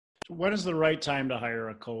When is the right time to hire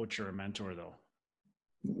a coach or a mentor, though?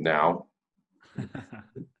 Now.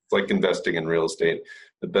 It's like investing in real estate.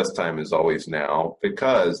 The best time is always now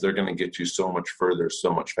because they're going to get you so much further,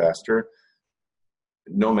 so much faster.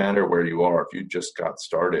 No matter where you are, if you just got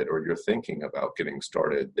started or you're thinking about getting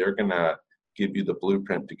started, they're going to give you the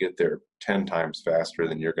blueprint to get there 10 times faster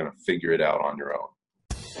than you're going to figure it out on your own.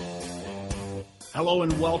 Hello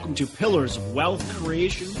and welcome to Pillars of Wealth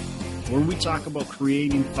Creation, where we talk about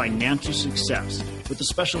creating financial success with a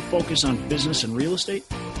special focus on business and real estate.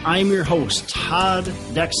 I'm your host, Todd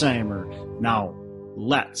Dexheimer. Now,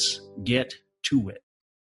 let's get to it.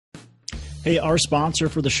 Hey, our sponsor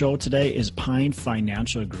for the show today is Pine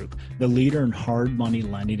Financial Group, the leader in hard money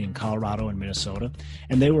lending in Colorado and Minnesota,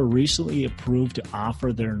 and they were recently approved to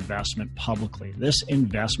offer their investment publicly. This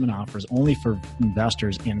investment offer is only for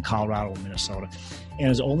investors in Colorado and Minnesota and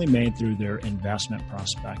is only made through their investment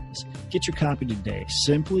prospectus. Get your copy today.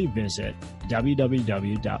 Simply visit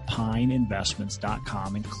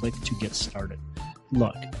www.pineinvestments.com and click to get started.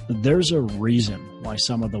 Look, there's a reason why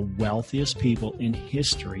some of the wealthiest people in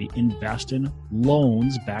history invest in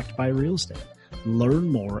loans backed by real estate. Learn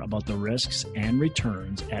more about the risks and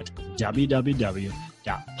returns at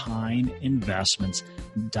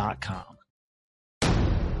www.pineinvestments.com.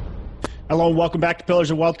 Hello and welcome back to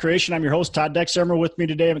Pillars of Wealth Creation. I'm your host, Todd Dexheimer. With me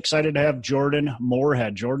today, I'm excited to have Jordan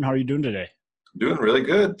Moorhead. Jordan, how are you doing today? Doing really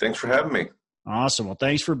good. Thanks for having me. Awesome. Well,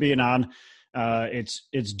 thanks for being on.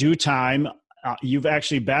 It's due time. You've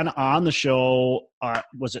actually been on the show,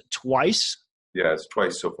 was it twice? Yeah, it's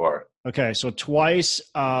twice so far. Okay, so twice,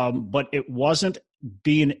 but it wasn't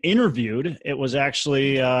being interviewed. It was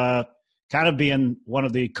actually kind of being one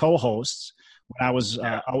of the co-hosts. When I was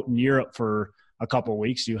out in Europe for a couple of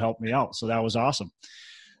weeks, you helped me out, so that was awesome.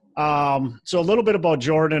 So a little bit about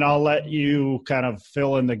Jordan. I'll let you kind of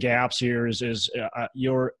fill in the gaps here.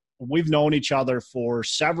 We've known each other for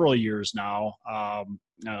several years now.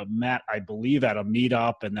 Met, I believe, at a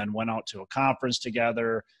meetup and then went out to a conference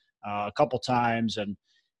together a couple times. And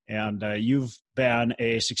you've been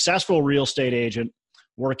a successful real estate agent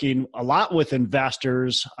working a lot with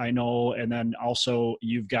investors, I know. And then also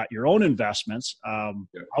you've got your own investments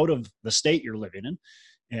out of the state you're living in.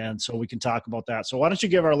 And so we can talk about that. So why don't you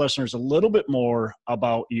give our listeners a little bit more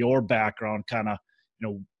about your background, kind of,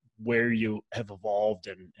 where you have evolved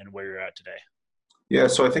and where you're at today. Yeah,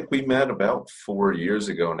 so I think we met about 4 years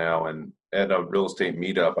ago now, and at a real estate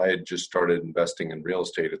meetup. I had just started investing in real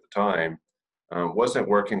estate at the time. Wasn't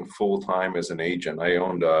working full-time as an agent. I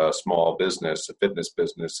owned a small business, a fitness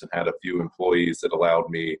business, and had a few employees that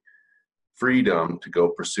allowed me freedom to go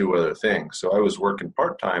pursue other things. So I was working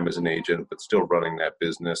part-time as an agent, but still running that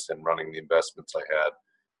business and running the investments I had.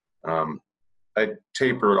 I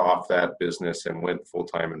tapered off that business and went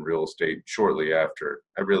full-time in real estate shortly after.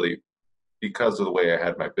 I really, because of the way I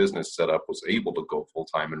had my business set up, was able to go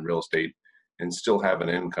full-time in real estate and still have an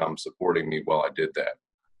income supporting me while I did that.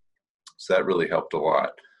 So that really helped a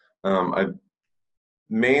lot. I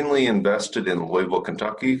mainly invested in Louisville,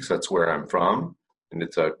 Kentucky, because that's where I'm from, and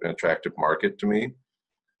it's an attractive market to me.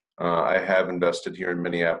 I have invested here in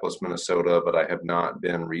Minneapolis, Minnesota, but I have not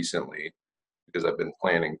been recently, because I've been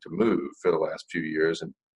planning to move for the last few years,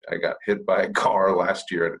 and I got hit by a car last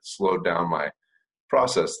year and it slowed down my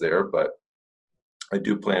process there, but I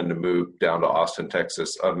do plan to move down to Austin,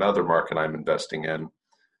 Texas, another market I'm investing in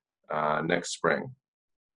next spring.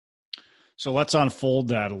 So let's unfold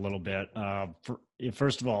that a little bit.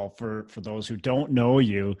 First of all, for those who don't know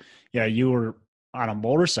you, you were on a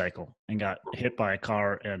motorcycle and got hit by a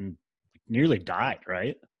car and nearly died,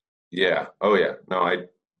 right? Yeah. Oh yeah. No,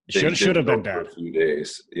 should have been bad. For a few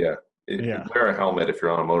days. Yeah. Wear a helmet if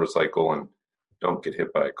you're on a motorcycle and don't get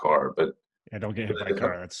hit by a car. But don't get hit by a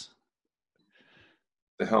car.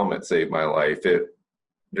 The helmet saved my life.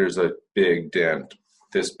 There's a big dent,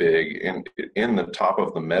 this big, in the top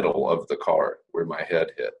of the metal of the car where my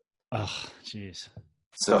head hit. Oh, jeez.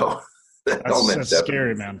 So that's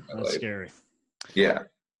scary, man. That's scary. Yeah.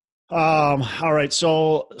 All right.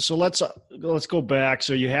 So let's go back.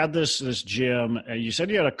 So you had this gym, and you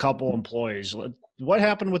said you had a couple employees. What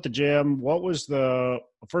happened with the gym? What was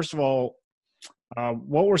first of all,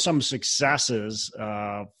 what were some successes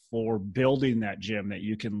for building that gym that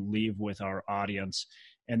you can leave with our audience?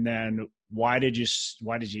 And then why did you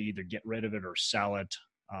either get rid of it or sell it?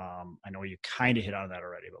 I know you kind of hit on that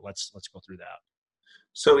already, but let's go through that.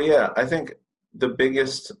 So yeah, I think the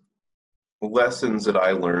biggest lessons that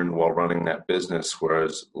I learned while running that business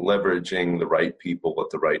was leveraging the right people at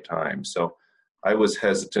the right time. So I was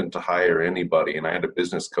hesitant to hire anybody, and I had a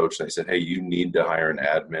business coach, and they said, hey, you need to hire an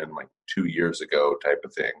admin like 2 years ago type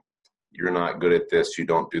of thing. you're not good at this, you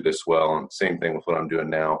don't do this well. And same thing with what I'm doing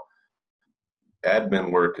now.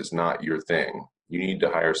 Admin work is not your thing. You need to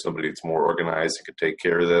hire somebody that's more organized and could take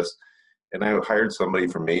care of this. And I hired somebody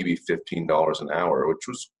for maybe $15 an hour, which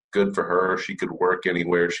was good for her. She could work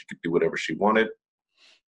anywhere. She could do whatever she wanted.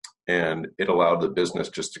 And it allowed the business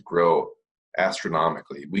just to grow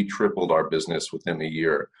astronomically. We tripled our business within a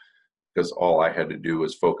year because all I had to do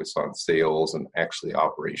was focus on sales and actually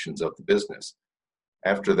operations of the business.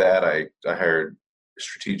 After that, I hired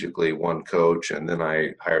strategically one coach, and then I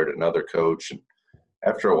hired another coach. And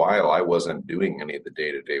after a while, I wasn't doing any of the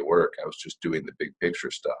day-to-day work. I was just doing the big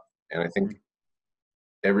picture stuff. And I think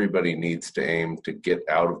everybody needs to aim to get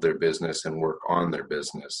out of their business and work on their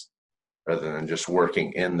business rather than just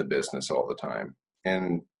working in the business all the time.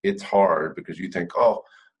 And it's hard because you think, oh,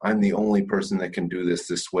 I'm the only person that can do this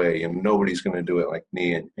way, and nobody's going to do it like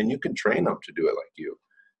me. And you can train them to do it like you.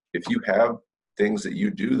 If you have things that you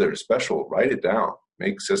do that are special, write it down.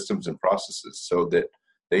 Make systems and processes so that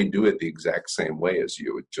they do it the exact same way as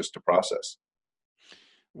you. It's just a process.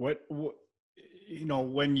 What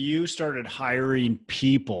when you started hiring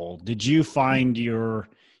people, did you find your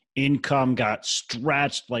income got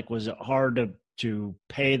stretched? Like, was it hard to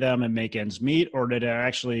pay them and make ends meet, or did it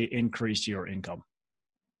actually increase your income?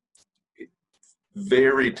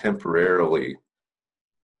 Very temporarily,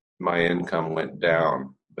 my income went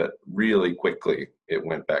down, but really quickly it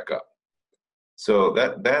went back up. So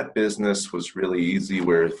that business was really easy,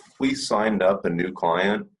 where if we signed up a new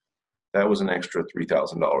client, that was an extra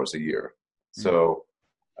 $3,000 a year. So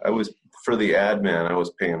for the admin, I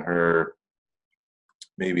was paying her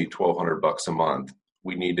maybe $1,200 a month.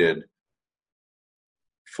 We needed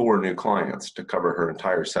 4 new clients to cover her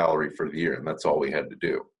entire salary for the year, and that's all we had to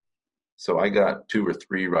do. So I got 2 or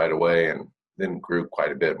 3 right away, and then grew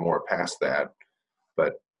quite a bit more past that.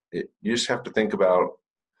 But you just have to think about,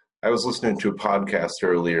 I was listening to a podcast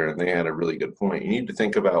earlier, and they had a really good point. You need to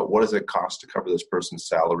think about, what does it cost to cover this person's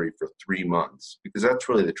salary for 3 months? Because that's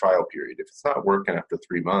really the trial period. If it's not working after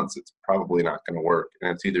 3 months, it's probably not going to work.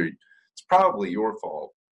 And it's probably your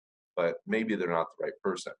fault, but maybe they're not the right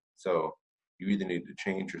person. So you either need to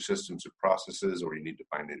change your systems or processes, or you need to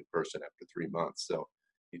find a new person after 3 months. So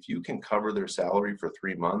if you can cover their salary for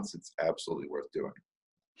 3 months, it's absolutely worth doing.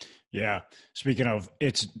 Yeah. Speaking of,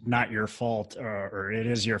 it's not your fault, or it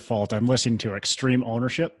is your fault. I'm listening to Extreme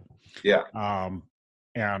Ownership. Yeah.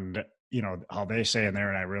 And how they say in there,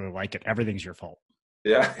 and I really like it, everything's your fault.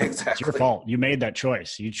 Yeah, exactly. It's your fault. You made that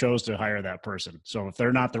choice. You chose to hire that person. So if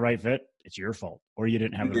they're not the right fit, it's your fault. Or you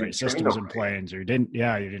didn't have the right systems in place, or you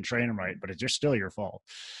didn't train them right, but it's just still your fault.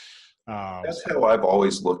 That's how I've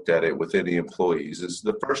always looked at it with any employees, is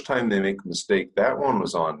the first time they make a mistake, that one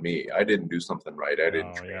was on me. I didn't do something right. I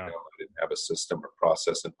didn't train them. I didn't have a system or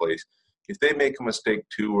process in place. If they make a mistake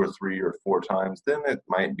 2 or 3 or 4 times, then it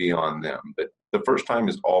might be on them. But the first time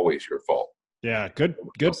is always your fault. Yeah, good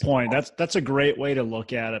point. That's a great way to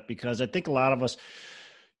look at it, because I think a lot of us,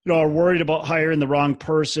 are worried about hiring the wrong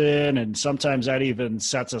person, and sometimes that even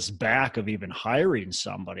sets us back of even hiring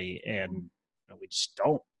somebody, and we just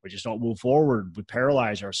don't move forward. We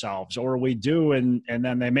paralyze ourselves, or we do, and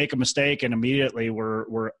then they make a mistake, and immediately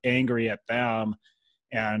we're angry at them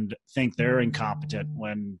and think they're incompetent,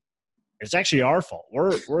 when it's actually our fault.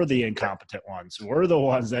 We're the incompetent ones. We're the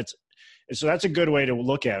ones so that's a good way to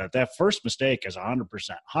look at it. That first mistake is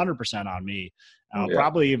 100% on me.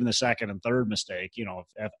 Probably even the second and third mistake,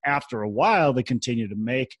 if after a while they continue to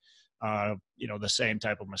make, the same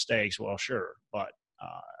type of mistakes, well, sure. But,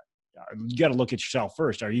 you got to look at yourself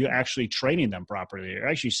first. Are you actually training them properly? Are you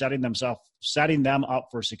actually setting them up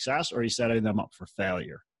for success, or are you setting them up for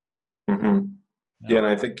failure? Mm-hmm. Yeah, and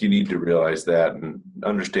I think you need to realize that and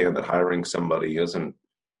understand that hiring somebody isn't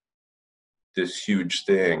this huge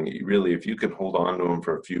thing. Really, if you can hold on to them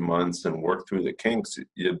for a few months and work through the kinks,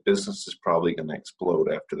 your business is probably going to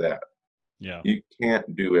explode after that. Yeah, you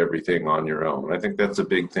can't do everything on your own. I think that's a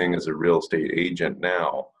big thing as a real estate agent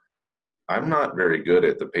now. I'm not very good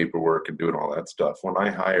at the paperwork and doing all that stuff. When I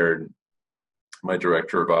hired my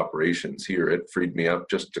director of operations here, it freed me up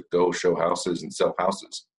just to go show houses and sell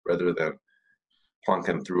houses rather than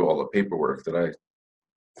plunking through all the paperwork that I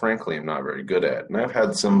frankly am not very good at. And I've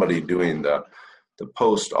had somebody doing the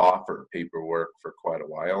post-offer paperwork for quite a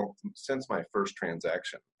while. Since my first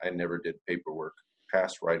transaction, I never did paperwork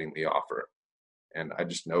past writing the offer. And I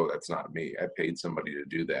just know that's not me. I paid somebody to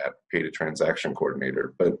do that, paid a transaction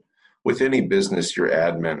coordinator. But with any business, your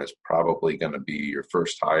admin is probably going to be your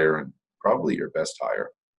first hire and probably your best hire.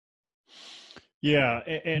 Yeah.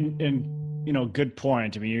 And good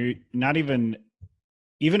point. I mean, you're not even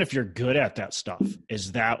if you're good at that stuff,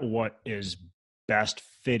 is that what is best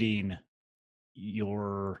fitting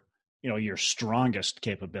your, your strongest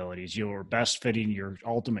capabilities, your best fitting your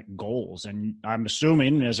ultimate goals. And I'm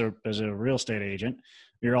assuming as a real estate agent,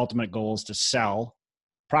 your ultimate goal is to sell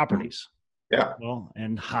properties. Yeah. Well,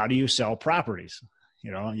 and how do you sell properties?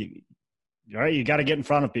 You got to get in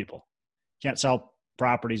front of people. Can't sell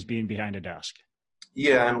properties being behind a desk.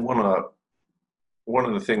 Yeah. And one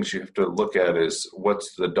of the things you have to look at is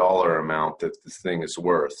what's the dollar amount that this thing is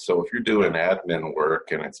worth. So if you're doing admin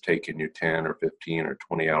work and it's taking you 10 or 15 or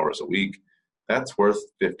 20 hours a week, that's worth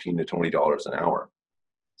 $15 to $20 an hour.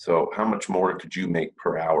 So how much more could you make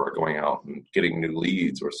per hour going out and getting new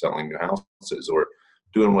leads or selling new houses or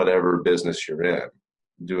doing whatever business you're in,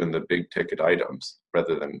 doing the big ticket items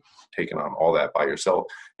rather than taking on all that by yourself?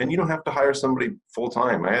 And you don't have to hire somebody full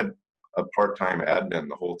time. I had a part-time admin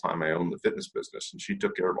the whole time I owned the fitness business, and she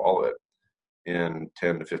took care of all of it in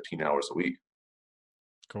 10 to 15 hours a week.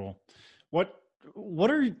 Cool. What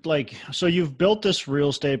are so you've built this real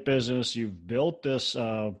estate business, you've built this,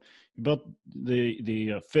 you built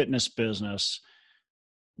the fitness business.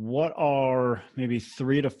 What are maybe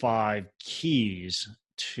 3 to 5 keys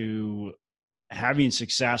to having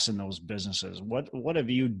success in those businesses? What have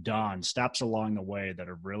you done, steps along the way that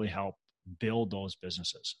have really helped build those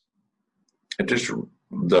businesses? And just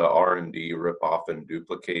the R&D, rip off and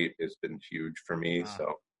duplicate has been huge for me.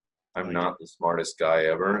 So I'm not the smartest guy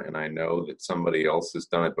ever, and I know that somebody else has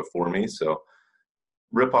done it before me. So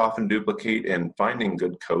rip off and duplicate and finding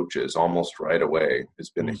good coaches almost right away has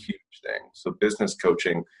been a huge thing. So business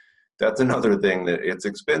coaching, that's another thing that it's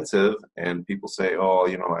expensive, and people say, oh,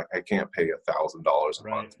 I can't pay $1,000 a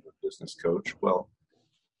month for a business coach. Well,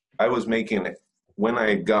 I was making, when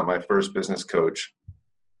I got my first business coach,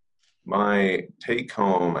 my take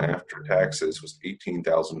home after taxes was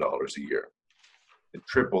 $18,000 a year. It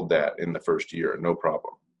tripled that in the first year, no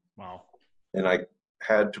problem. Wow. And I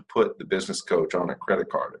had to put the business coach on a credit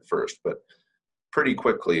card at first, but pretty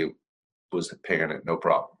quickly was paying it, no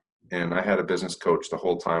problem. And I had a business coach the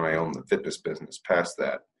whole time I owned the fitness business past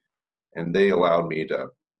that. And they allowed me to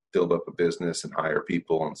build up a business and hire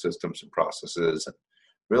people and systems and processes and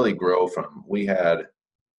really grow from, we had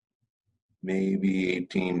maybe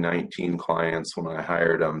 18, 19 clients when I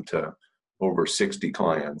hired them to over 60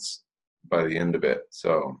 clients by the end of it.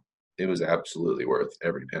 So it was absolutely worth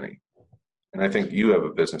every penny. And I think you have a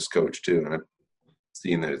business coach too, and I've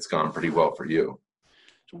seen that it's gone pretty well for you.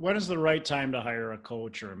 So when is the right time to hire a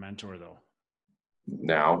coach or a mentor though?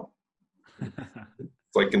 Now.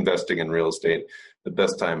 It's like investing in real estate. The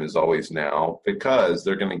best time is always now, because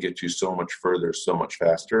they're going to get you so much further, so much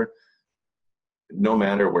faster. No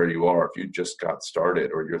matter where you are, if you just got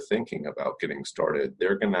started or you're thinking about getting started,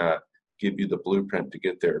 they're going to give you the blueprint to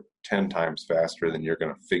get there 10 times faster than you're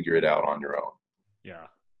going to figure it out on your own. Yeah,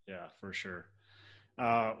 for sure.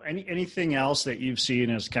 Anything else that you've seen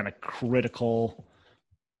as kind of critical?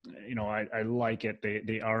 I like it.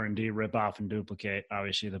 The R&D, rip off and duplicate,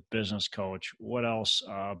 obviously the business coach. What else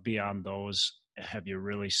beyond those have you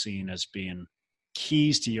really seen as being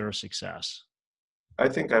keys to your success? I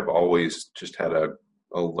think I've always just had a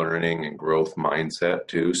learning and growth mindset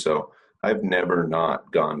too. So I've never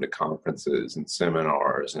not gone to conferences and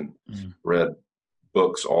seminars and read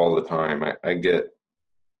books all the time. I get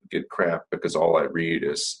crap because all I read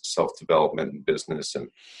is self-development and business and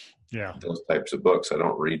those types of books. I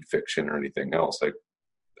don't read fiction or anything else. I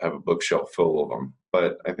have a bookshelf full of them.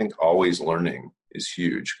 But I think always learning is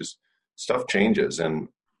huge because stuff changes. And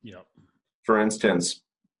for instance,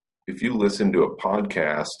 if you listen to a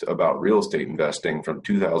podcast about real estate investing from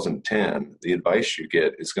 2010, the advice you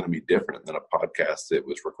get is going to be different than a podcast that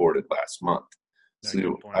was recorded last month.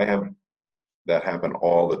 So I have that happen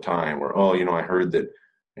all the time where, I heard that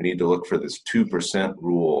I need to look for this 2%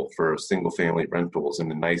 rule for single family rentals in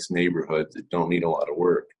a nice neighborhood that don't need a lot of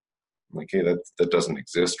work. I'm like, hey, that doesn't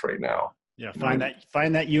exist right now. Yeah. Find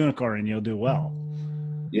that unicorn and you'll do well.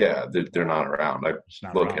 Yeah. They're not around. I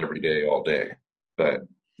look every day, all day, but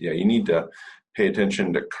yeah, you need to pay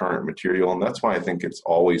attention to current material. And that's why I think it's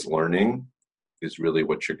always learning is really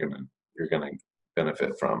what you're going to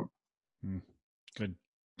benefit from. Good.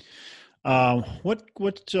 What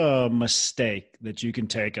mistake that you can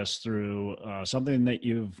take us through, something that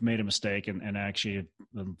you've made a mistake and actually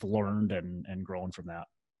have learned and grown from that?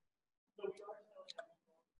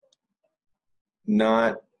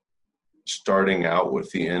 Not starting out with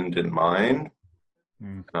the end in mind.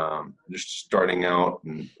 Just starting out,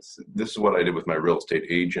 and this is what I did with my real estate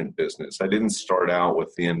agent business. I didn't start out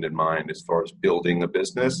with the end in mind as far as building a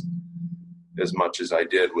business as much as I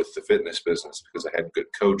did with the fitness business because I had good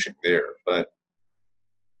coaching there. But,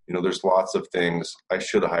 there's lots of things. I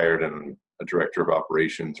should have hired a director of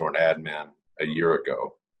operations or an admin a year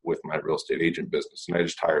ago with my real estate agent business. And I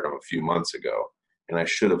just hired them a few months ago. And I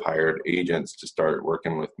should have hired agents to start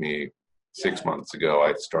working with me 6 months ago.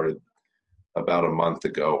 I started about a month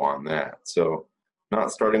ago on that. So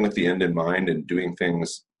not starting with the end in mind and doing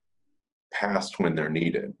things past when they're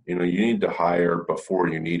needed. You need to hire before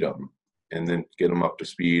you need them and then get them up to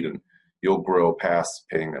speed, and you'll grow past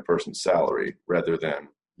paying that person's salary rather than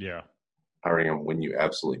hiring them when you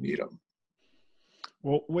absolutely need them.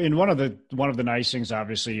 Well, and one of the nice things,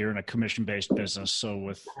 obviously, you're in a commission-based business. So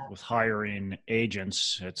with hiring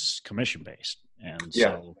agents, it's commission-based, and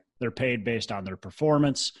so they're paid based on their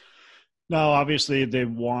performance. Now, obviously, they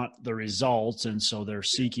want the results, and so they're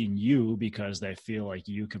seeking you because they feel like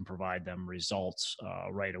you can provide them results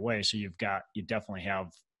right away. So you definitely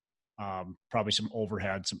have probably some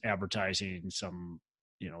overhead, some advertising, some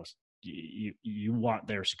you want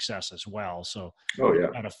their success as well. So you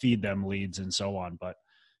got to feed them leads and so on. But,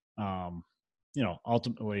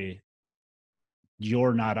 ultimately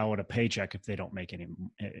you're not out a paycheck if they don't make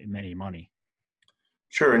any money.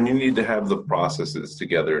 Sure. And you need to have the processes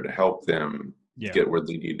together to help them get where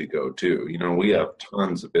they need to go too. We have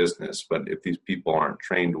tons of business, but if these people aren't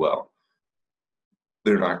trained well,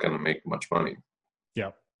 they're not going to make much money.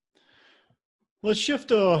 Yeah. Let's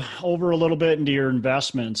shift over a little bit into your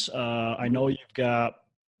investments. I know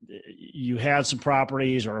you had some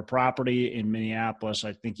properties or a property in Minneapolis.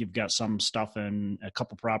 I think you've got some stuff in a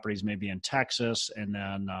couple properties, maybe in Texas, and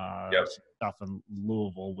then stuff in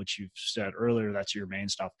Louisville, which you've said earlier, that's your main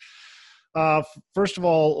stuff. First of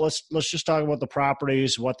all, let's just talk about the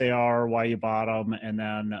properties, what they are, why you bought them, and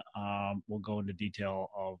then we'll go into detail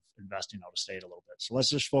of investing out of state a little bit. So let's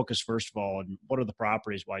just focus first of all on what are the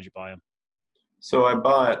properties, why'd you buy them? So I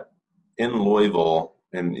bought in Louisville,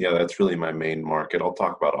 and that's really my main market. I'll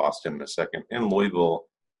talk about Austin in a second. In Louisville,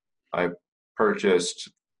 I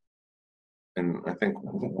purchased, and I think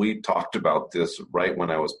we talked about this right when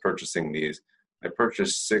I was purchasing these. I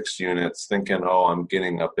purchased 6 units thinking, I'm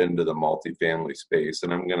getting up into the multifamily space,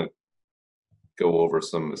 and I'm going to go over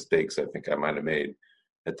some mistakes I think I might have made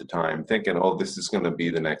at the time, thinking, this is going to be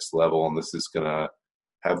the next level, and this is going to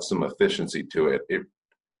have some efficiency to it.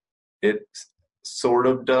 It sort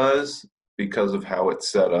of does because of how it's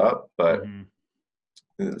set up, but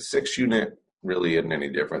the 6 unit really isn't any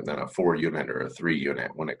different than a 4 unit or a 3 unit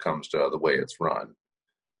when it comes to the way it's run.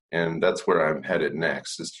 And that's where I'm headed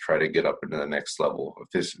next, is to try to get up into the next level of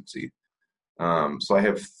efficiency. So I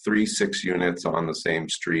have 3 6 units on the same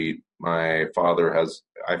street. My father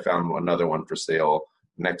I found another one for sale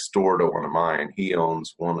next door to one of mine. He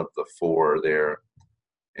owns one of the 4 there.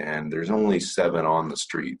 And there's only 7 on the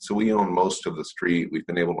street. So we own most of the street. We've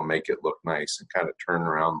been able to make it look nice and kind of turn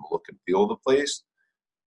around the look and feel of the place.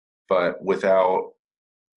 But without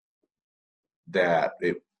that,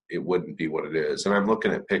 it wouldn't be what it is. And I'm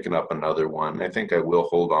looking at picking up another one. I think I will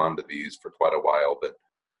hold on to these for quite a while, but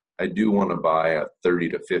I do want to buy a 30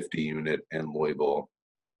 to 50 unit in Louisville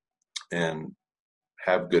and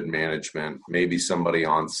have good management, maybe somebody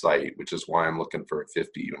on site, which is why I'm looking for a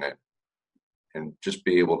 50 unit. And just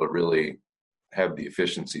be able to really have the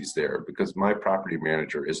efficiencies there, because my property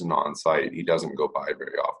manager isn't on site. He doesn't go by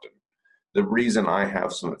very often. The reason I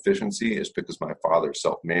have some efficiency is because my father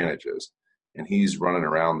self-manages, and he's running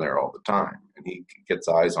around there all the time, and he gets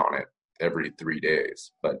eyes on it every 3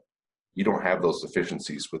 days. But you don't have those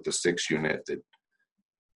efficiencies with the 6 unit.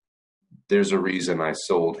 There's a reason I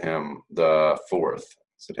sold him the 4th.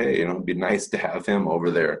 I said, hey, it'd be nice to have him over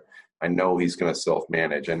there. I know he's going to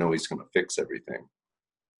self-manage. I know he's going to fix everything.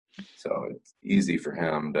 So it's easy for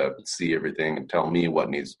him to see everything and tell me what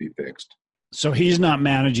needs to be fixed. So he's not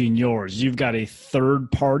managing yours. You've got a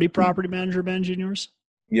third-party property manager managing yours?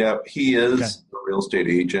 Yeah, he is a real estate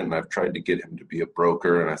agent, and I've tried to get him to be a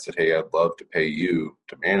broker. And I said, hey, I'd love to pay you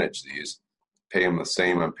to manage these. Pay him the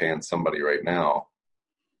same I'm paying somebody right now,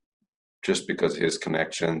 just because of his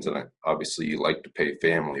connections. And obviously you like to pay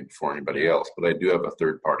family before anybody else, but I do have a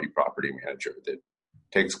third-party property manager that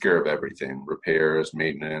takes care of everything: repairs,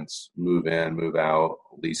 maintenance, move in, move out,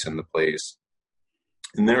 lease in the place.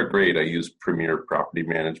 And they're great. I use Premier Property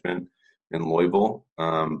Management in Louisville.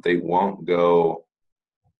 They won't go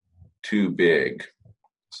too big,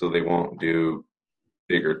 so they won't do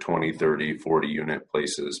bigger 20, 30, 40 unit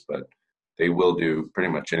places, but they will do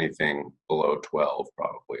pretty much anything below 12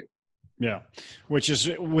 probably. Yeah, which is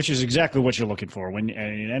exactly what you're looking for when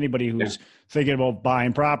anybody who's thinking about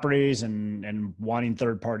buying properties and wanting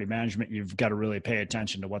third party management. You've got to really pay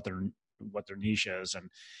attention to what their niche is, and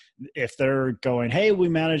if they're going, hey,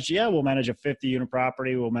 we'll manage a 50 unit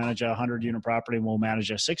property, we'll manage a 100 unit property, we'll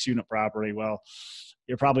manage a 6 unit property. Well,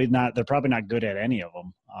 they're probably not good at any of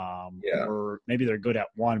them. Yeah. Or maybe they're good at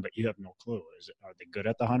one, but you have no clue. Are they good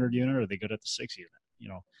at the 100 unit, or are they good at the 6 unit?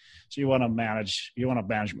 So you want a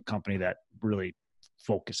management company that really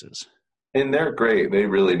focuses. And they're great. They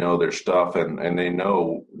really know their stuff, and they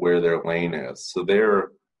know where their lane is. So they're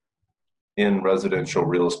in residential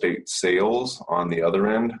real estate sales on the other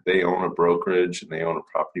end. They own a brokerage and they own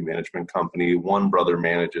a property management company. One brother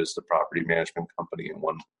manages the property management company and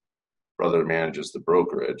one brother manages the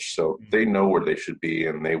brokerage. So they know where they should be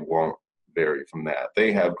and they won't vary from that.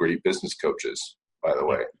 They have great business coaches, by the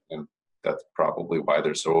way, and that's probably why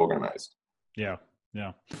they're so organized. Yeah.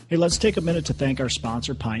 Yeah. Hey, let's take a minute to thank our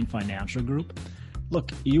sponsor, Pine Financial Group.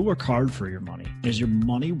 Look, you work hard for your money. Is your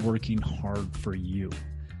money working hard for you?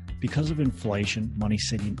 Because of inflation, money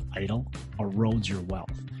sitting idle erodes your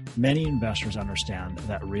wealth. Many investors understand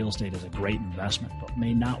that real estate is a great investment, but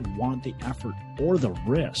may not want the effort or the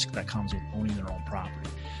risk that comes with owning their own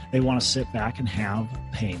property. They want to sit back and have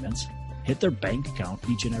payments hit their bank account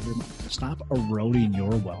each and every month. Stop eroding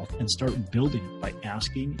your wealth and start building it by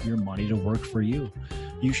asking your money to work for you.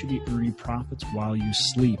 You should be earning profits while you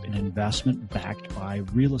sleep, an investment backed by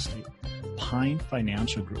real estate. Pine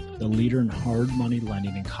Financial Group, the leader in hard money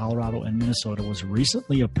lending in Colorado and Minnesota, was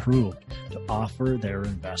recently approved to offer their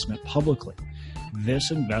investment publicly.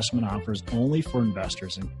 This investment offer is only for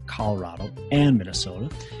investors in Colorado and Minnesota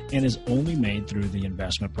and is only made through the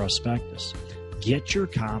investment prospectus. Get your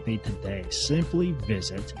copy today. Simply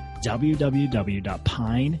visit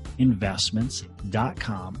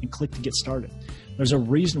www.pineinvestments.com and click to get started. There's a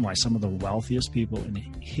reason why some of the wealthiest people in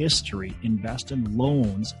history invest in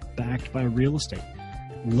loans backed by real estate.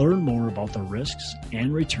 Learn more about the risks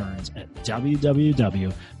and returns at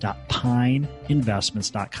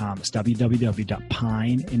www.pineinvestments.com. It's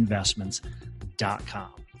www.pineinvestments.com.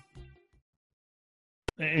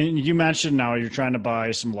 And you mentioned now you're trying to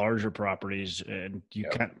buy some larger properties, and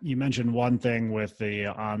you mentioned one thing with the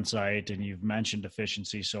on-site, and you've mentioned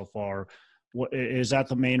efficiency so far. What is that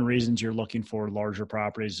the main reasons you're looking for larger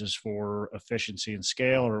properties, is for efficiency and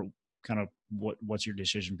scale, or kind of what's your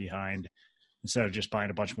decision behind instead of just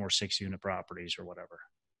buying a bunch more 6-unit properties or whatever?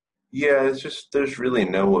 Yeah, it's just there's really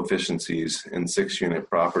no efficiencies in 6-unit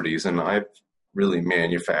properties, and I've really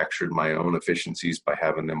manufactured my own efficiencies by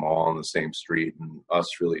having them all on the same street and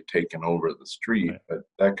us really taking over the street. Right. But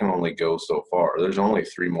that can only go so far. There's only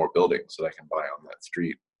 3 more buildings that I can buy on that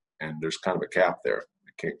street, and there's kind of a cap there.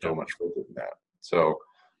 I can't go much further than that. So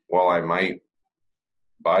while I might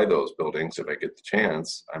buy those buildings if I get the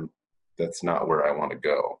chance, that's not where I want to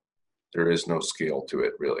go. There is no scale to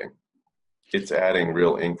it, really. It's adding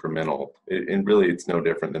real incremental. And really, it's no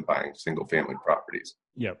different than buying single-family properties.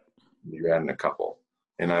 Yep. You're adding a couple.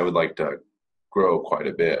 And I would like to grow quite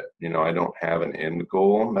a bit. I don't have an end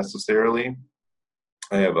goal necessarily.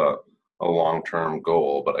 I have a long-term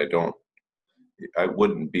goal, but I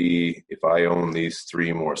wouldn't be, if I own these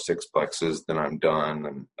 3 more 6-plexes, then I'm done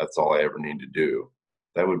and that's all I ever need to do.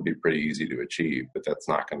 That would be pretty easy to achieve, but that's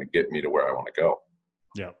not going to get me to where I want to go.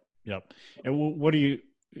 Yep. And what do you,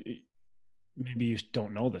 maybe you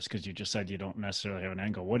don't know this because you just said you don't necessarily have an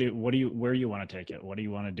angle. Where do you want to take it? What do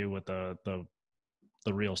you want to do with the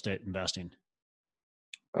real estate investing?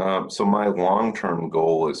 So my long-term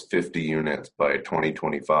goal is 50 units by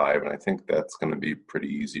 2025, and I think that's going to be pretty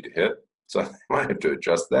easy to hit. So I might have to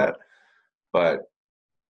adjust that. But,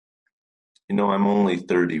 I'm only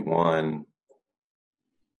 31.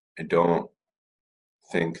 I don't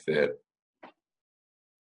think that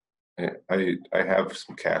I have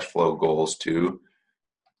some cash flow goals too.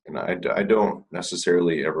 And I don't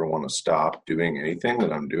necessarily ever want to stop doing anything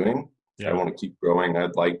that I'm doing. Yeah. I want to keep growing.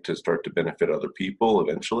 I'd like to start to benefit other people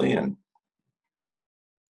eventually. And,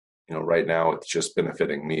 right now it's just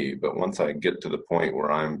benefiting me. But once I get to the point where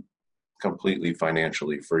I'm completely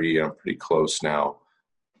financially free, I'm pretty close now.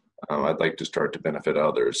 I'd like to start to benefit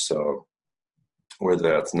others. So whether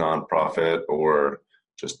that's nonprofit or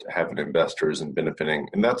just having investors and benefiting.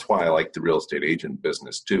 And that's why I like the real estate agent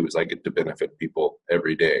business too, is I get to benefit people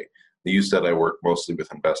every day. You said I work mostly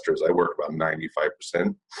with investors. I work about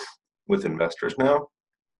 95% with investors now.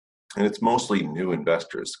 And it's mostly new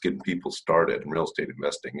investors, getting people started in real estate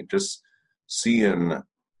investing. And just seeing,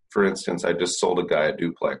 for instance, I just sold a guy a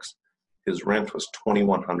duplex. His rent was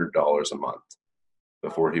 $2,100 a month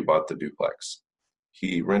before he bought the duplex.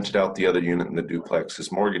 He rented out the other unit in the duplex.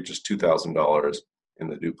 His mortgage is $2,000 in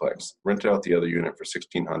the duplex. Rented out the other unit for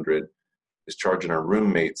 $1,600. Is charging a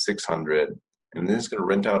roommate $600, and then he's going to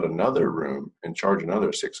rent out another room and charge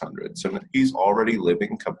another $600. So he's already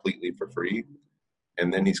living completely for free,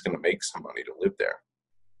 and then he's going to make some money to live there.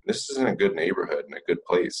 This is in a good neighborhood and a good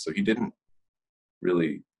place. So he didn't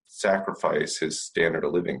really sacrifice his standard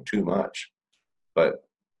of living too much, but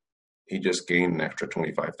he just gained an extra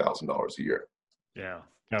 $25,000 a year. Yeah.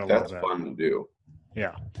 Gotta love That's that. fun to do.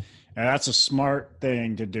 Yeah. And that's a smart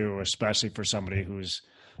thing to do, especially for somebody who's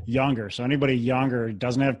younger. So anybody younger,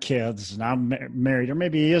 doesn't have kids, not married, or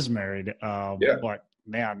maybe he is married. But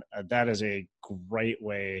man, that is a great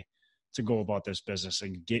way to go about this business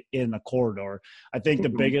and get in the corridor. I think the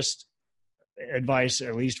biggest advice,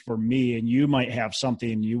 at least for me, and you might have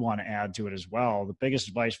something you want to add to it as well. The biggest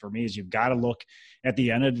advice for me is you've got to look at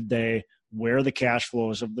the end of the day where the cash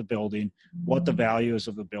flows of the building, what the value is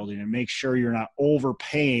of the building, and make sure you're not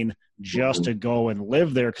overpaying just to go and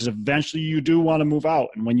live there, because eventually you do want to move out.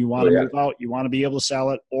 And when you want to move out, you want to be able to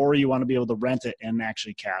sell it, or you want to be able to rent it and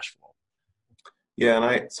actually cash flow. Yeah,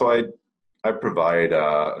 and I provide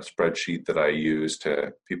a spreadsheet that I use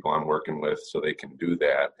to people I'm working with so they can do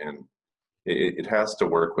that. And it has to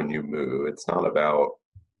work when you move. It's not about,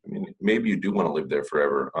 I mean, maybe you do want to live there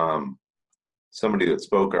forever. Somebody that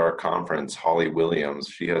spoke at our conference, Holly Williams,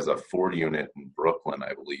 she has a 4-unit in Brooklyn,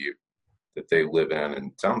 I believe, that they live in. And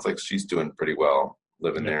it sounds like she's doing pretty well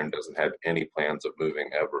living there and doesn't have any plans of moving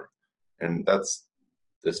ever. And that's,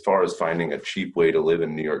 as far as finding a cheap way to live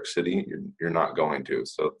in New York City, you're not going to.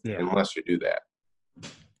 So unless you do that.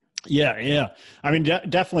 Yeah. I mean,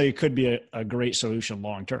 definitely it could be a great solution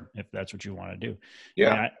long-term if that's what you want to do.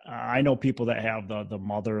 Yeah. I know people that have the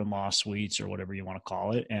mother-in-law suites or whatever you want to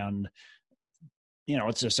call it. And,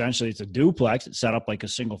 it's a duplex. It's set up like a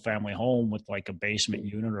single family home with like a basement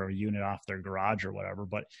unit or a unit off their garage or whatever.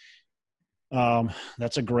 But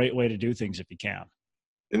that's a great way to do things if you can.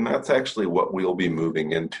 And that's actually what we'll be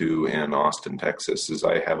moving into in Austin, Texas, is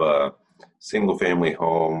I have a single family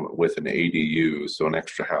home with an ADU, so an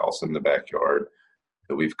extra house in the backyard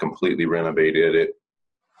that we've completely renovated.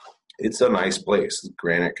 It's a nice place.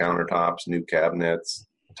 Granite countertops, new cabinets,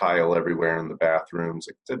 tile everywhere in the bathrooms.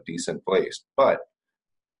 It's a decent place. But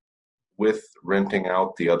with renting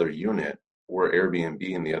out the other unit or Airbnb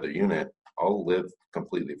in the other unit, I'll live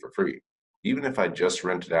completely for free. Even if I just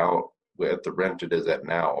rent it out at the rent it is at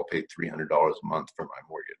now, I'll pay $300 a month for my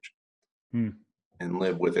mortgage and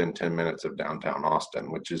live within 10 minutes of downtown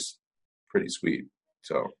Austin, which is pretty sweet.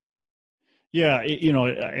 So, yeah,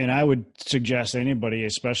 and I would suggest anybody,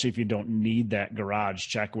 especially if you don't need that garage,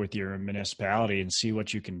 check with your municipality and see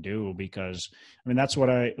what you can do, because I mean, that's what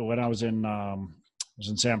when I was in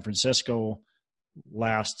San Francisco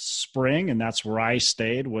last spring, and that's where I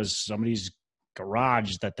stayed, was somebody's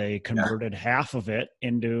garage that they converted half of it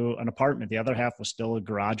into an apartment. The other half was still a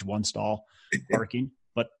garage, one stall parking,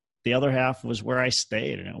 but the other half was where I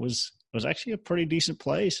stayed, and it was actually a pretty decent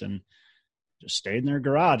place, and just stayed in their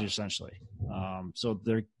garage essentially. So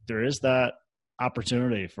there is that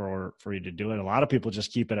opportunity for you to do it. A lot of people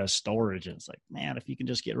just keep it as storage, and it's like, man, if you can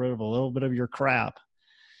just get rid of a little bit of your crap,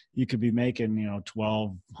 you could be making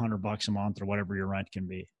 $1,200 a month or whatever your rent can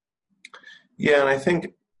be. Yeah, and I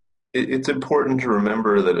think it's important to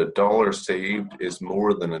remember that $1 saved is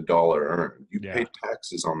more than $1 earned. You pay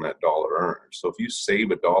taxes on that $1 earned. So if you save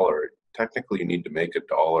 $1, technically you need to make $1.30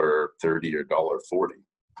 or $1.40.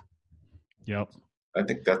 Yep. I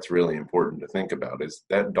think that's really important to think about. Is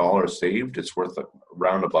that $1 saved? It's worth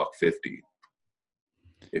around $1.50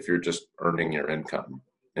 if you're just earning your income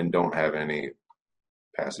and don't have any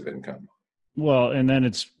passive income. Well, and then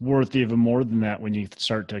it's worth even more than that when you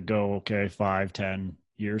start to go, okay, 5-10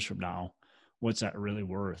 years from now, what's that really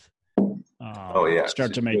worth?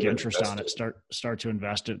 Start to make interest on it. Start to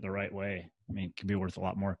invest it the right way. I mean, it can be worth a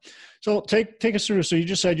lot more. So take us through. So you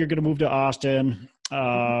just said you're going to move to Austin.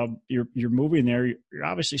 You're moving there. You're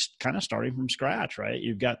obviously kind of starting from scratch, right?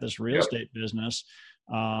 You've got this real estate business,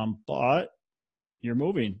 but you're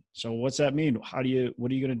moving. So what's that mean? What are you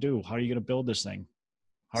going to do? How are you going to build this thing?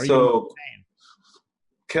 How are you going to maintain?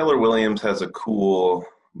 Keller Williams has a cool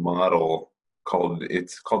model called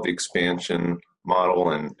the expansion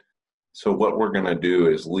model. And so what we're going to do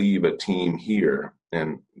is leave a team here,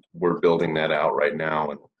 and we're building that out right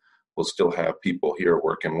now. And we'll still have people here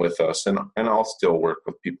working with us, and I'll still work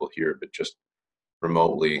with people here, but just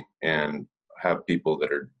remotely, and have people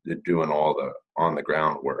that are doing all the on the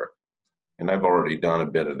ground work. And I've already done a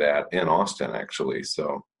bit of that in Austin, actually.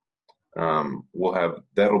 So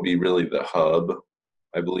that'll be really the hub,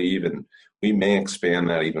 I believe, and we may expand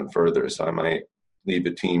that even further. So I might leave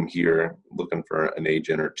a team here looking for an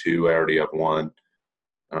agent or two. I already have one.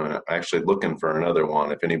 Actually looking for another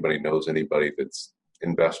one. If anybody knows anybody that's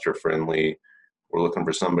investor friendly, we're looking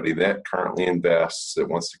for somebody that currently invests, that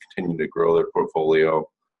wants to continue to grow their portfolio,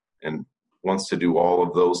 and wants to do all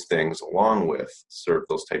of those things along with serve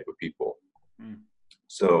those type of people.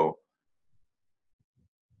 So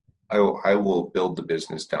I will build the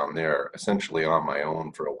business down there essentially on my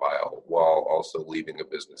own for a while also leaving a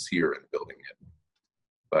business here and building it.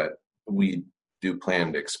 But we do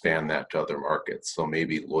plan to expand that to other markets. So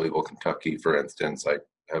maybe Louisville, Kentucky, for instance, I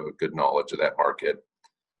have a good knowledge of that market.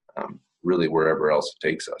 Really wherever else it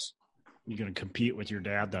takes us. You're going to compete with your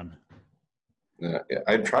dad then?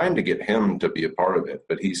 I'm trying to get him to be a part of it,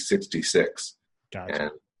 but he's 66 Gotcha.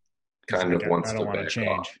 and kind of wants to back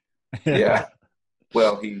change. Yeah.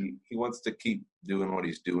 Well, he wants to keep doing what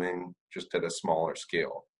he's doing, just at a smaller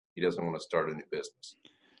scale. He doesn't want to start a new business.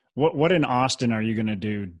 What in Austin are you going to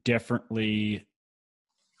do differently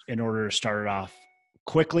in order to start it off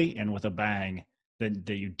quickly and with a bang that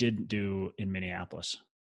you didn't do in Minneapolis?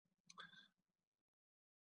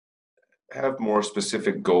 Have more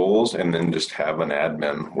specific goals and then just have an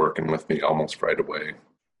admin working with me almost right away.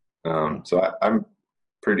 So I'm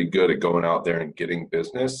pretty good at going out there and getting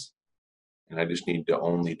business, and I just need to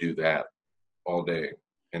only do that all day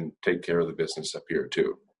and take care of the business up here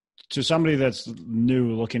too. To somebody that's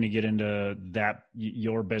new looking to get into that,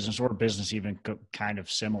 your business or business even kind of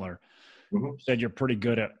similar, you said you're pretty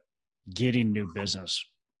good at getting new business.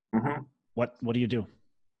 What do you do?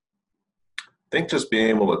 I think just being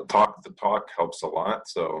able to talk the talk helps a lot.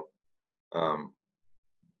 So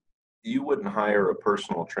you wouldn't hire a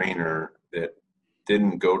personal trainer that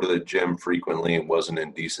didn't go to the gym frequently and wasn't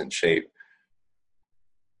in decent shape.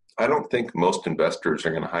 I don't think most investors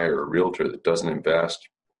are going to hire a realtor that doesn't invest.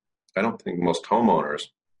 I don't think most homeowners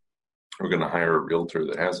are going to hire a realtor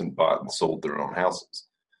that hasn't bought and sold their own houses.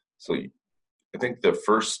 So I think the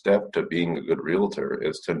first step to being a good realtor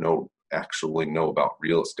is to actually know about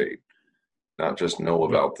real estate, not just know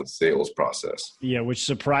about the sales process. Yeah, which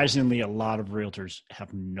surprisingly, a lot of realtors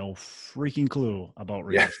have no freaking clue about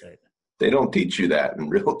real estate. They don't teach you that in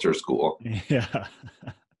realtor school. Yeah,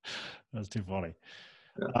 that's too funny.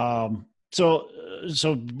 Yeah. So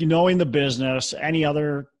knowing the business, any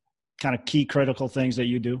other kind of key critical things that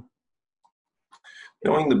you do?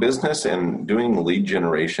 Knowing the business and doing lead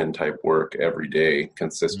generation type work every day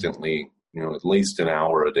consistently, at least an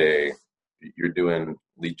hour a day, you're doing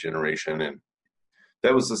lead generation. And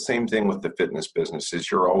that was the same thing with the fitness business. Is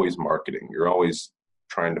you're always marketing. You're always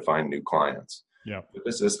trying to find new clients. Yeah. The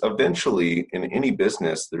business, eventually in any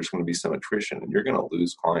business, there's going to be some attrition and you're going to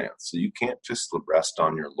lose clients. So you can't just rest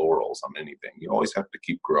on your laurels on anything. You always have to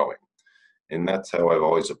keep growing. And that's how I've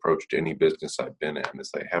always approached any business I've been in,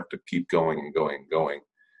 is I have to keep going and going and going.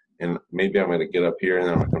 And maybe I'm going to get up here and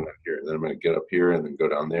then I'm going to come down here and then I'm going to get up here and then go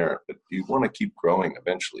down there. But you want to keep growing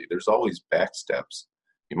eventually. There's always back steps.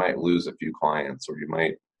 You might lose a few clients or you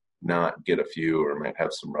might not get a few or might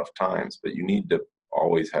have some rough times, but you need to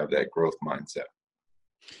always have that growth mindset.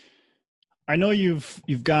 I know you've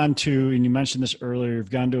gone to, and you mentioned this earlier, you've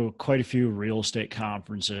gone to quite a few real estate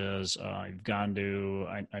conferences. You've gone to,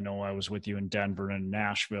 I know I was with you in Denver and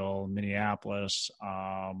Nashville, Minneapolis.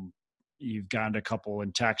 You've gone to a couple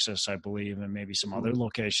in Texas, I believe, and maybe some other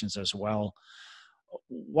locations as well.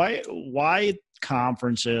 Why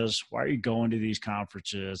conferences? Why are you going to these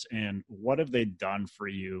conferences? And what have they done for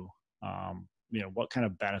you? What kind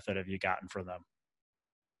of benefit have you gotten from them?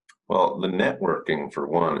 Well, the networking, for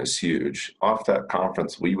one, is huge. Off that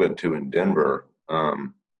conference we went to in Denver,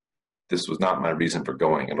 this was not my reason for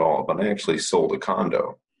going at all, but I actually sold a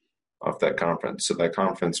condo off that conference. So that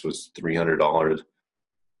conference was $300.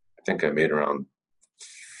 I think I made around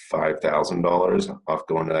 $5,000 off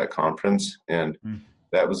going to that conference. And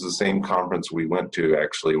that was the same conference we went to,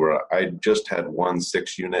 actually, where I just had 1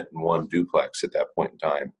 6-unit and 1 duplex at that point in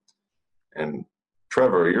time. And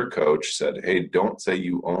Trevor, your coach, said, "Hey, don't say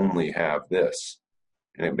you only have this."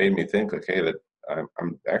 And it made me think, okay, that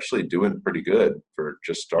I'm actually doing pretty good for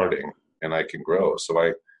just starting and I can grow. So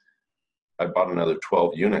I bought another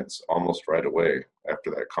 12 units almost right away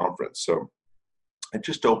after that conference. So it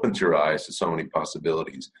just opens your eyes to so many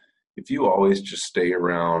possibilities. If you always just stay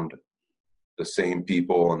around the same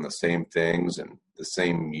people and the same things and the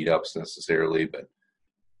same meetups necessarily, but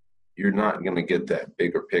you're not going to get that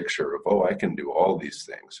bigger picture of, I can do all these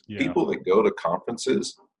things. Yeah. People that go to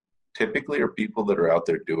conferences typically are people that are out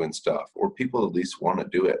there doing stuff, or people at least want to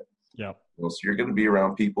do it. Yeah. So you're going to be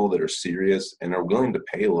around people that are serious and are willing to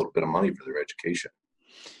pay a little bit of money for their education.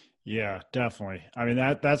 Yeah, definitely. I mean,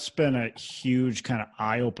 that's been a huge kind of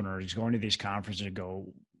eye opener. Just going to these conferences and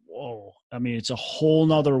go, whoa. I mean, it's a whole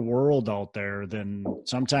nother world out there than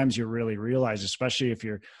sometimes you really realize, especially if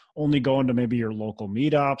you're only going to maybe your local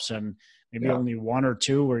meetups and maybe only 1 or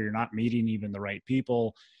 2 where you're not meeting even the right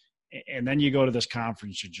people. And then you go to this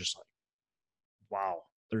conference, you're just like, wow,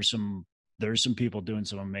 there's some people doing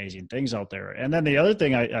some amazing things out there. And then the other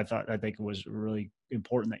thing I think was really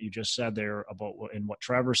important that you just said there about what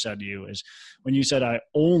Trevor said to you is when you said, I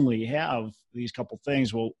only have these couple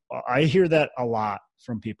things. Well, I hear that a lot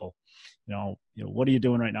from people. What are you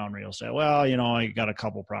doing right now in real estate? Well, I got a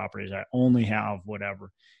couple properties. I only have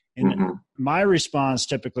whatever. And my response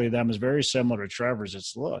typically to them is very similar to Trevor's.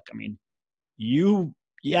 It's, look, I mean, you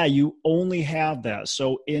only have that.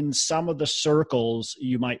 So in some of the circles,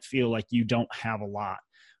 you might feel like you don't have a lot.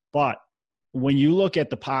 But when you look at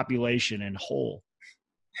the population in whole,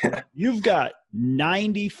 you've got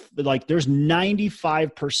there's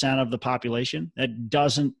 95% of the population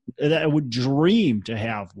that would dream to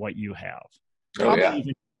have what you have. Probably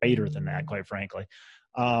even greater than that, quite frankly.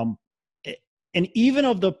 And even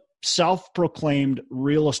of the self-proclaimed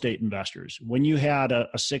real estate investors, when you had a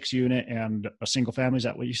 6-unit and a single family, is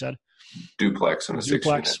that what you said? Duplex and a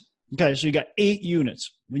 6-unit. Okay, so you got 8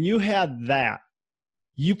 units. When you had that,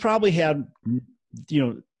 you probably had,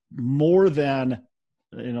 more than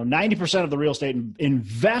 90% of the real estate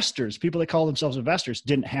investors, people that call themselves investors,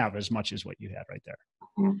 didn't have as much as what you had right there.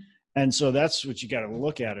 Mm-hmm. And so that's what you got to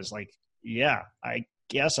look at is like, yeah, I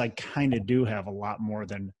guess I kind of do have a lot more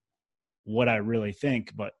than what I really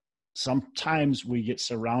think. But sometimes we get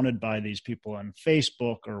surrounded by these people on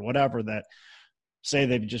Facebook or whatever that say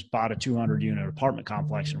they've just bought a 200-unit apartment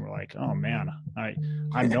complex, and we're like, oh man,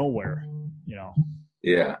 I'm nowhere,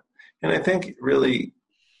 Yeah. And I think really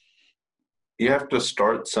you have to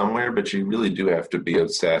start somewhere, but you really do have to be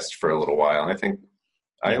obsessed for a little while. I think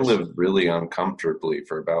I lived really uncomfortably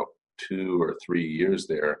for about 2 or 3 years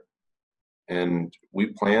there. And we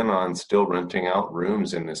plan on still renting out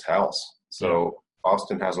rooms in this house. So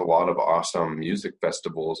Austin has a lot of awesome music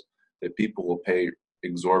festivals that people will pay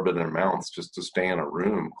exorbitant amounts just to stay in a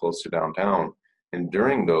room close to downtown. And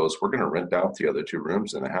during those, we're going to rent out the other 2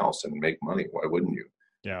 rooms in the house and make money. Why wouldn't you?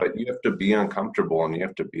 Yeah. But you have to be uncomfortable and you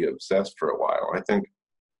have to be obsessed for a while. I think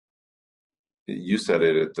you said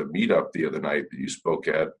it at the meetup the other night that you spoke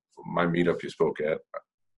at, my meetup you spoke at.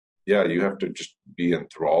 Yeah, you have to just be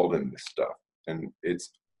enthralled in this stuff. And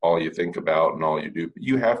it's all you think about and all you do. But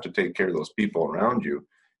you have to take care of those people around you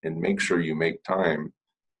and make sure you make time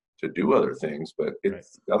to do other things. But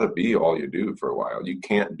it's got to be all you do for a while. You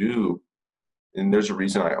can't do, and there's a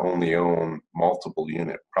reason I only own multiple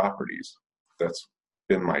unit properties. That's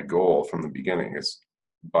been my goal from the beginning, is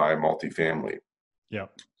buy multifamily. Yeah.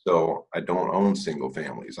 So I don't own single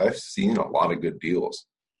families. I've seen a lot of good deals,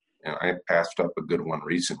 and I passed up a good one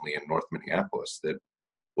recently in North Minneapolis that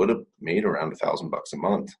would have made around $1,000 a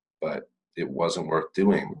month, but it wasn't worth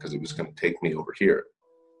doing because it was going to take me over here.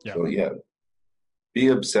 Yeah. So be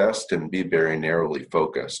obsessed and be very narrowly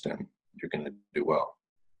focused, and you're going to do well.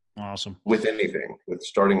 Awesome. With anything, with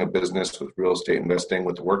starting a business, with real estate investing,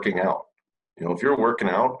 with working out. If you're working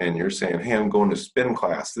out and you're saying, hey, I'm going to spin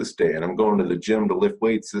class this day and I'm going to the gym to lift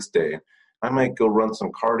weights this day, I might go run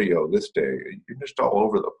some cardio this day. You're just all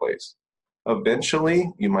over the place.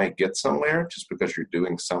 Eventually, you might get somewhere just because you're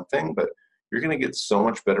doing something, but you're going to get so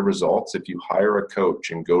much better results if you hire a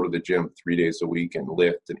coach and go to the gym 3 days a week and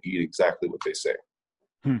lift and eat exactly what they say.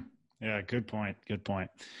 Yeah, good point. Good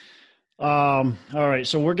point. All right,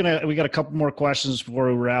 so we got a couple more questions before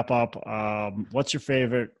we wrap up. What's your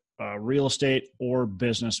favorite real estate or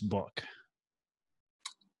business book?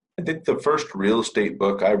 I think the first real estate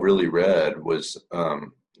book I really read was,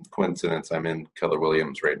 coincidence, I'm in Keller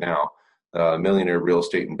Williams right now, Millionaire Real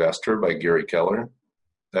Estate Investor by Gary Keller.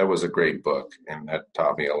 That was a great book, and that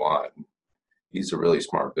taught me a lot. He's a really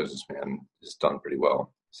smart businessman. He's done pretty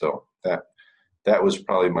well. So that was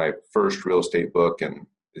probably my first real estate book, and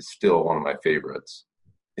it's still one of my favorites.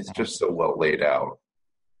 It's just so well laid out.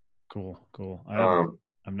 Cool.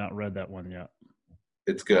 I've not read that one yet.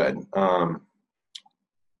 It's good.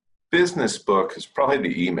 Business book is probably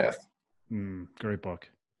the E-Myth. Great book.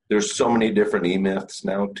 There's so many different E-Myths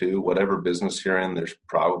now too. Whatever business you're in, there's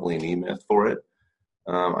probably an E-Myth for it.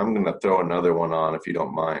 I'm going to throw another one on if you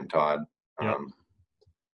don't mind, Todd. Yep.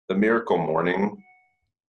 The Miracle Morning.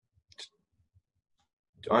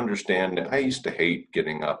 To understand, I used to hate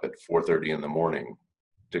getting up at 4:30 in the morning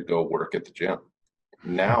to go work at the gym.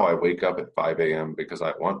 Now I wake up at 5 a.m. because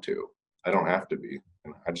I want to. I don't have to be.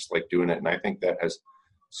 And I just like doing it. And I think that has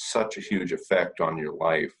such a huge effect on your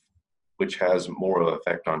life, which has more of an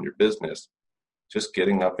effect on your business. Just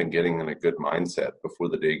getting up and getting in a good mindset before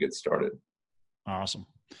the day gets started. Awesome.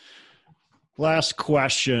 Last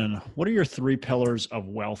question. What are your 3 pillars of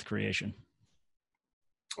wealth creation?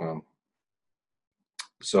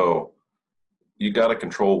 So you got to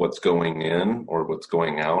control what's going in or what's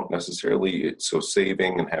going out necessarily. So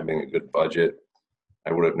saving and having a good budget.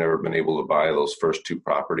 I would have never been able to buy those first 2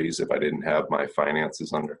 properties if I didn't have my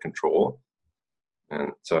finances under control.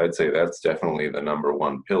 And so I'd say that's definitely the number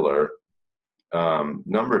one pillar.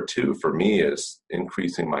 Number two for me is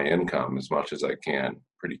increasing my income as much as I can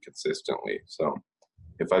pretty consistently. So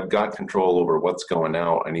if I've got control over what's going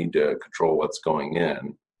out, I need to control what's going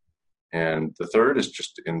in. And the third is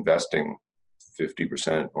just investing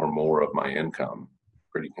 50% or more of my income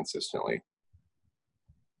pretty consistently.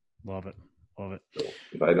 Love it. Love it. So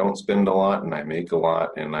if I don't spend a lot and I make a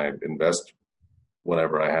lot and I invest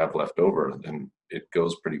whatever I have left over, then it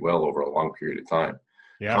goes pretty well over a long period of time.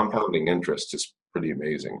 Yeah. Compounding interest is pretty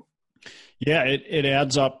amazing. Yeah, it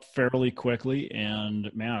adds up fairly quickly.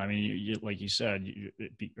 And man, I mean, you, like you said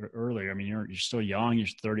earlier, I mean, you're still young, you're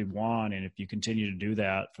 31. And if you continue to do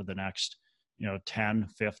that for the next, 10,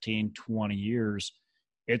 15, 20 years,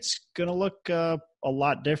 it's going to look a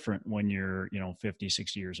lot different when you're, 50,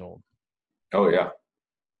 60 years old. Oh, yeah.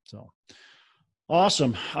 So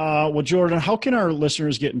awesome. Well, Jordan, how can our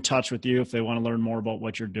listeners get in touch with you if they want to learn more about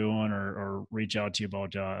what you're doing or reach out to you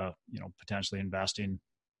about, potentially investing?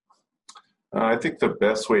 I think the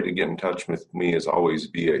best way to get in touch with me is always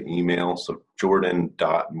via email. So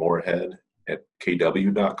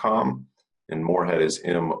jordan.moorhead@kw.com. And Moorhead is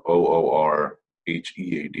Moorhead. I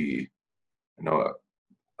know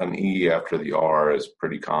an E after the R is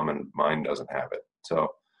pretty common. Mine doesn't have it.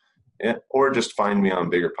 So, or just find me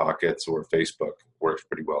on BiggerPockets, or Facebook works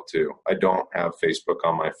pretty well too. I don't have Facebook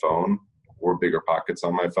on my phone or BiggerPockets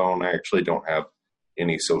on my phone. I actually don't have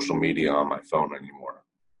any social media on my phone anymore,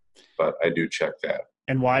 but I do check that.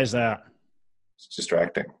 And why is that? It's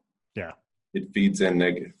distracting. Yeah. It feeds in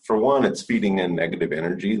negative. For one, it's feeding in negative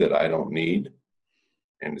energy that I don't need,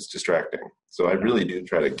 and it's distracting. So I really do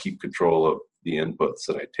try to keep control of the inputs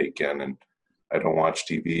that I take in, and I don't watch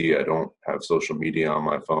TV. I don't have social media on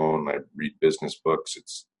my phone. I read business books.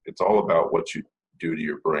 It's all about what you do to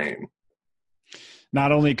your brain.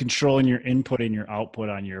 Not only controlling your input and your output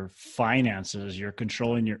on your finances, you're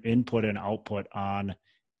controlling your input and output on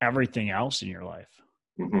everything else in your life.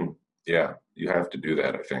 Mm-hmm. Yeah, you have to do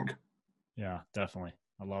that, I think. Yeah, definitely.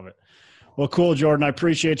 I love it. Well, cool, Jordan. I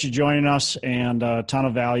appreciate you joining us, and a ton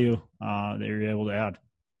of value that you're able to add.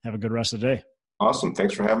 Have a good rest of the day. Awesome.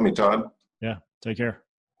 Thanks for having me, Todd. Yeah, take care.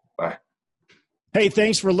 Bye. Hey,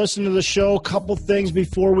 thanks for listening to the show. Couple things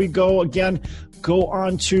before we go. Again, go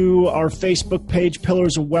on to our Facebook page,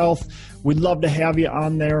 Pillars of Wealth. We'd love to have you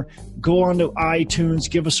on there. Go on to iTunes,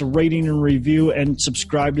 give us a rating and review, and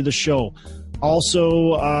subscribe to the show.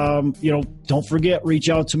 Also, don't forget, reach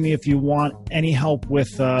out to me if you want any help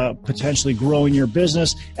with potentially growing your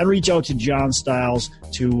business, and reach out to John Styles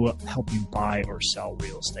to help you buy or sell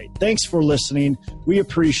real estate. Thanks for listening. We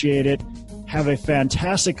appreciate it. Have a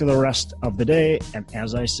fantastic rest of the day. And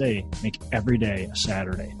as I say, make every day a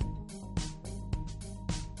Saturday.